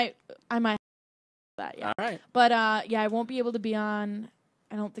 I might that, yeah. All right. But I won't be able to be on.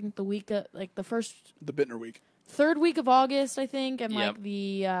 I don't think the week of, like the Bittner week. third week of August, I think, and Yep. like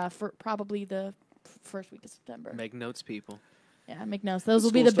the probably the first week of September. Make notes, people. Yeah, make notes. Those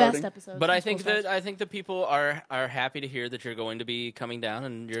will be School the starting. best episodes. But when I school think starts. the people are happy to hear that you're going to be coming down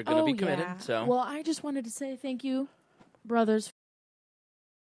and you're going to be committed. Yeah. So Well, I just wanted to say thank you, brothers.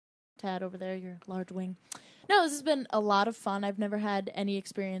 Tad over there, your large wing. No, this has been a lot of fun. I've never had any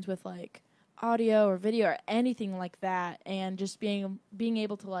experience with like audio or video or anything like that, and just being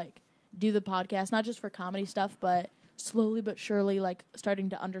able to like do the podcast, not just for comedy stuff, but slowly but surely like starting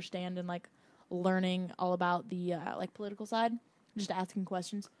to understand and like learning all about the like political side, just asking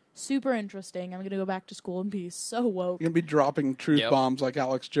questions. Super interesting. I'm gonna go back to school and be so woke. You're going to be dropping truth Yep. bombs like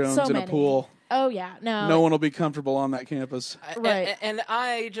Alex Jones So in a many. pool. Oh yeah, No one will be comfortable on that campus. Right. And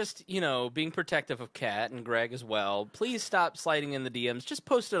I just, being protective of Kat and Greg as well, please stop sliding in the DMs. Just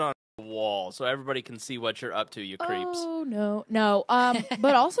post it on the wall so everybody can see what you're up to, you creeps. Oh no.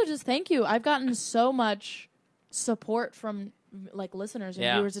 But also just thank you. I've gotten so much support from like listeners and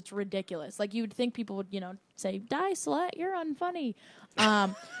Yeah. viewers. It's ridiculous. Like you would think people would, say, "Die slut, you're unfunny."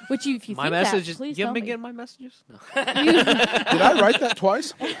 Which if you My think messages. that, please You tell haven't been me. getting my messages? No. Did I write that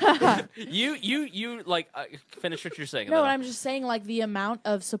twice? You finish what you're saying. No, though. I'm just saying like the amount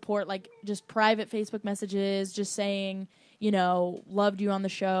of support, like just private Facebook messages, just saying, loved you on the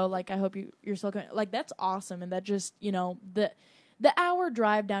show. Like I hope you're still going. Like that's awesome, and that just the hour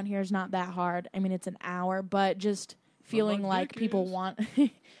drive down here is not that hard. I mean, it's an hour, but just feeling like people want,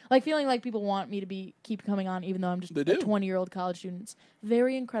 feeling like people want me to keep coming on, even though I'm just They a do. 20-year-old college student. It's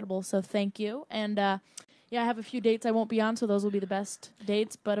very incredible. So thank you, and I have a few dates I won't be on, so those will be the best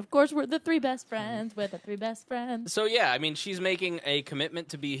dates. But of course, we're the three best friends. We're the three best friends. So yeah, I mean, she's making a commitment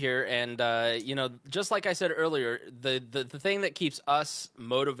to be here, and just like I said earlier, the thing that keeps us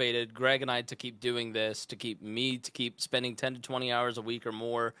motivated, Greg and I, to keep doing this, to keep spending 10 to 20 hours a week or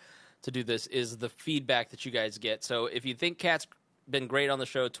more to do this, is the feedback that you guys get. So if you think Kat's been great on the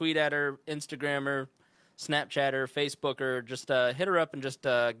show, tweet at her, Instagram her, Snapchat her, Facebook her, just hit her up and just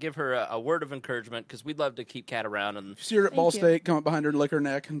give her a word of encouragement, because we'd love to keep Kat around. And See her at Ball you. State, come up behind her, lick her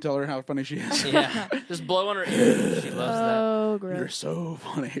neck, and tell her how funny she is. yeah, just blow on her ear. She loves that. Oh, You're gross. so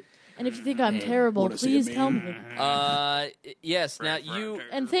funny. And if you think I'm terrible, Wanna see a please tell me. Yes. Now you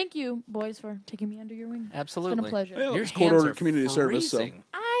And thank you, boys, for taking me under your wing. absolutely. It's been a pleasure. Well, Your it's court hands order are community service, so freezing.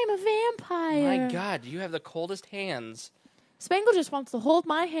 I'm a vampire. My God, you have the coldest hands. Spangle just wants to hold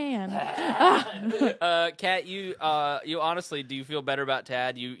my hand. Kat, you honestly, do you feel better about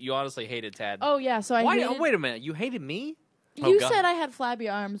Tad? You honestly hated Tad. Oh yeah, so I Why? hated, Wait a minute. You hated me? you God. said I had flabby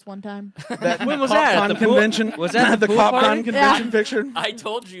arms one time. that When was that? At PopCon the pool? convention. Was that at the the pool PopCon party? convention Yeah. picture? I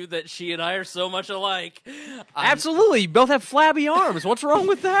told you that she and I are so much alike. Absolutely. You both have flabby arms. What's wrong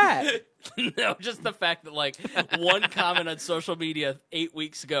with that? No, just the fact that one comment on social media 8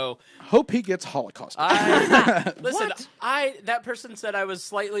 weeks ago, Hope he gets Holocaust. listen, that person said I was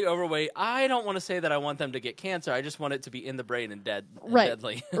slightly overweight. I don't want to say that I want them to get cancer. I just want it to be in the brain and Right.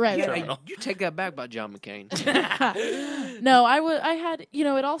 deadly. Right, Hey, right. you take that back by John McCain. No, I had,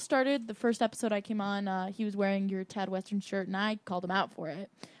 it all started, the first episode I came on, he was wearing your Tad Western shirt, and I called him out for it.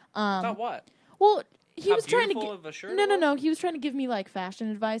 About what? Well, he How was trying to beautiful of a shirt it No. was? He was trying to give me fashion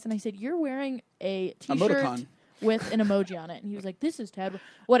advice, and I said, "You're wearing a T-shirt Emoticon. with an emoji on it." And he was like, "This is Tad."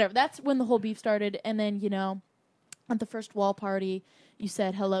 Whatever. That's when the whole beef started. And then at the first wall party, you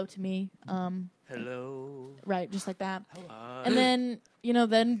said hello to me. Hello. Right, just like that. And then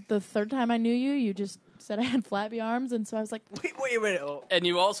then the third time I knew you, you just said I had flabby arms, and so I was like, Wait a minute. Oh. And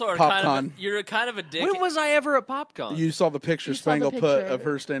you also are PopCon. you're kind of a dick. When was I ever at PopCon? You saw the picture You saw the Spangle put picture. of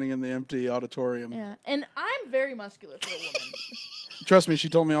her standing in the empty auditorium. "Yeah." And I'm very muscular for a woman. Trust me, she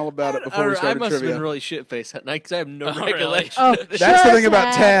told me all about it before we I started must have trivia. been really shit-faced that night because I have no Oh, really? recollection. Oh, of this. That's the Sure, thing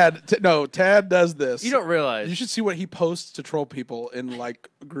about Tad. Tad. No, Tad does this. You don't realize. You should see what he posts to troll people in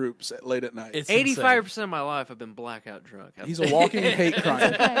groups late at night. It's 85% of my life I've been blackout drunk. He's a walking hate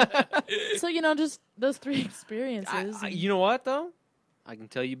crime. Okay. So just those three experiences. You know what though? I can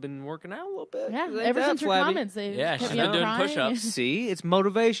tell you've been working out a little bit. yeah, Ain't ever that since your flabby? comments, they Yeah, kept she's me been up doing crying. push-ups. See, it's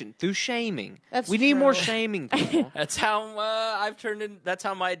motivation through shaming. That's we need more true. shaming people. That's how That's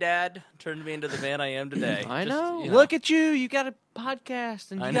how my dad turned me into the man I am today. I Just, know. you Look at you. You got a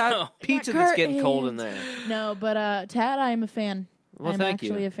podcast and I you know. got pizza Got that's getting cold in curtains. there. No, but Tad, I am a fan. Well, I'm thank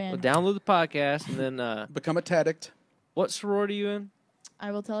actually you. a fan. Well, download the podcast and then Become a Tadict. what sorority are you in? I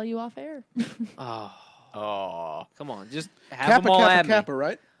will tell you off air. Oh, Oh, Come on, just have Kappa, them all Kappa, at me. Kappa,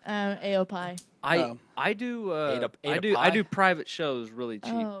 right? AOPI. I do Ate a I do pie? private shows really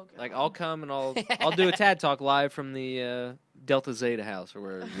cheap. Oh, God. Like I'll come and I'll do a TAD talk live from the Delta Zeta house or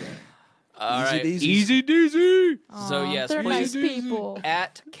wherever. all right. Easy. Deezy. So, Aw, yes, they're please- nice people.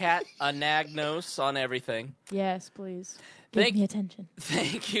 At Cat Anagnos on everything. Yes, please. Give Thank- me attention.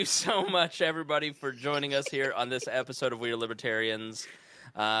 Thank you so much, everybody, for joining us here on this episode of We Are Libertarians.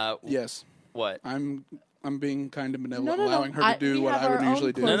 Yes, What? I'm being kind of benevolent, No. allowing her to do we what have I would our own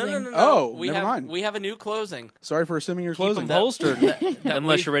usually do. No. closing. Oh, we never have, mind. We have a new closing. Sorry for assuming you're closing. Keep 'em holstered, that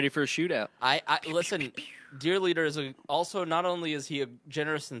unless we- you're ready for a shootout. I listen. Dear Leader is also not only is he a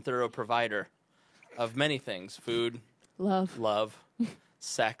generous and thorough provider of many things: food, Love.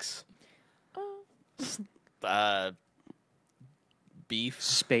 sex, beef,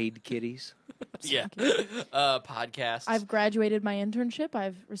 Spade kitties. yeah, podcasts. I've graduated my internship.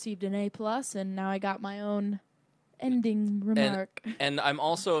 I've received an A+, and now I got my own ending remark. and I'm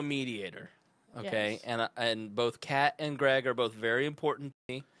also a mediator. Okay, Yes. and both Kat and Greg are both very important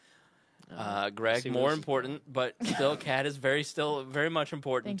to me. Greg see where more this is important, but still, Kat is still very much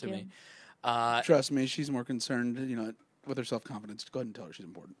important Thank to you. me. Trust me, she's more concerned, with her self-confidence. Go ahead and tell her she's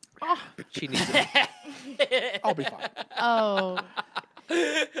important. She needs it. I'll be fine. Oh.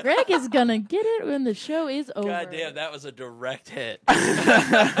 Greg is gonna get it when the show is over. God damn, that was a direct hit.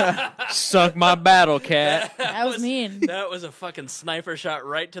 Sunk my battle, cat. That was mean. That was a fucking sniper shot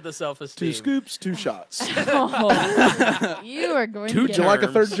right to the self-esteem. 2 scoops, 2 shots. Oh, you are going to Would get you like a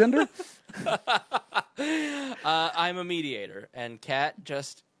terms. third gender? I'm a mediator, and Kat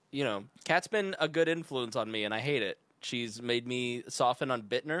Kat's been a good influence on me, and I hate it. She's made me soften on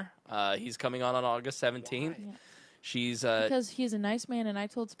Bittner. He's coming on August 17th. Yeah. She's Because he's a nice man, and I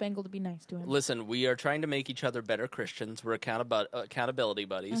told Spangle to be nice to him. listen. We are trying to make each other better Christians. We're accountability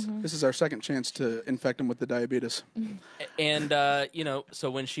buddies, This is our second chance to infect him with the diabetes. and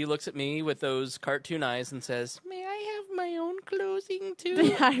so when she looks at me with those cartoon eyes and says, "May I have my own closing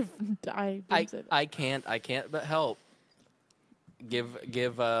too?" I can't but help.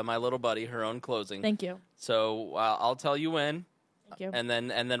 Give my little buddy her own closing. Thank you. So I'll tell you when, Thank you. and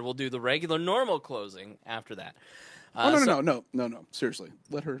then we'll do the regular normal closing after that. No. Seriously.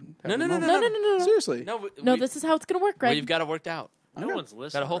 Let her have No. the moment. No. Seriously. No, this is how it's gonna work, Greg. We've got it worked out. No one's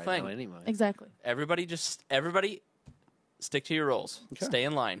listening. Got a whole right thing. now anyway. Exactly. Everybody stick to your roles. Okay. Stay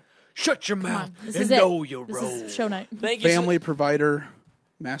in line. Shut your Come mouth on. This and is it. know your This role. is show night. Thank you. Family, provider,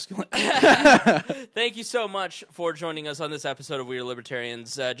 masculine. Thank you so much for joining us on this episode of We Are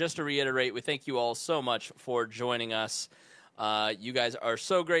Libertarians. Just to reiterate, we thank you all so much for joining us. You guys are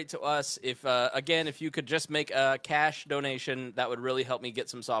so great to us. If you could just make a cash donation, that would really help me get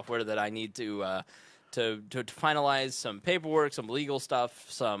some software that I need to finalize some paperwork, some legal stuff,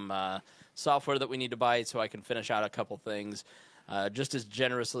 some software that we need to buy so I can finish out a couple things. Just as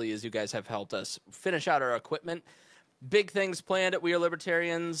generously as you guys have helped us finish out our equipment. Big things planned at We Are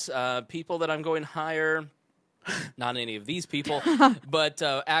Libertarians. People that I'm going to hire. Not any of these people, but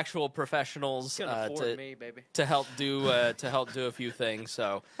actual professionals to help do a few things.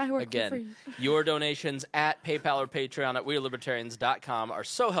 So I work for again, free. your donations at PayPal or Patreon at WeareLibertarians.com are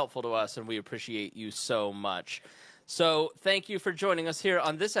so helpful to us, and we appreciate you so much. So thank you for joining us here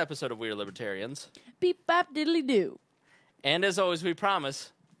on this episode of We Are Libertarians. Beep bop diddly do. And as always, we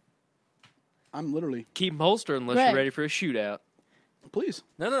promise. I'm literally. Keep 'em holstered unless Greg. you're ready for a shootout. Please.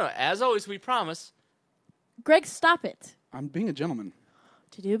 No. As always, we promise. Greg, stop it. I'm being a gentleman.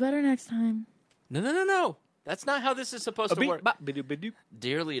 To do better next time. No. That's not how this is supposed to work. Ba-ba-doop-ba-doop.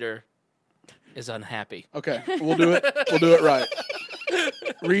 Dear Leader is unhappy. Okay, we'll do it. We'll do it right.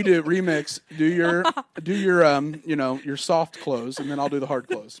 Redo, remix. Do your your soft close, and then I'll do the hard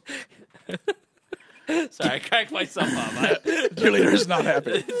close. Sorry, I cracked myself up. Your leader's not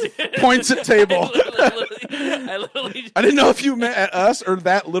happy. Points at table. I literally I didn't know if you meant at us or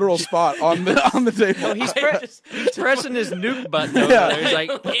that literal spot on the table. He's pressing his nuke button over Yeah. there. He's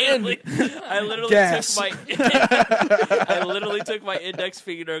like, I literally Gas. I literally took my index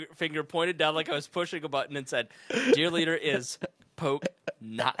finger pointed down like I was pushing a button and said, "Dear Leader is poke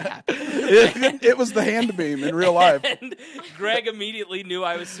not happy." It was the hand beam in real life. And Greg immediately knew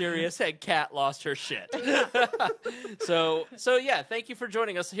I was serious, and Kat lost her shit. So yeah, thank you for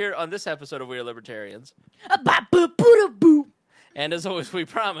joining us here on this episode of We Are Libertarians. Ba-ba-boo-da-boo. And as always, we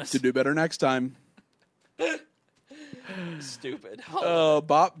promise. To do better next time. Stupid. Oh,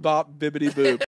 bop, bop, bibbity, boop.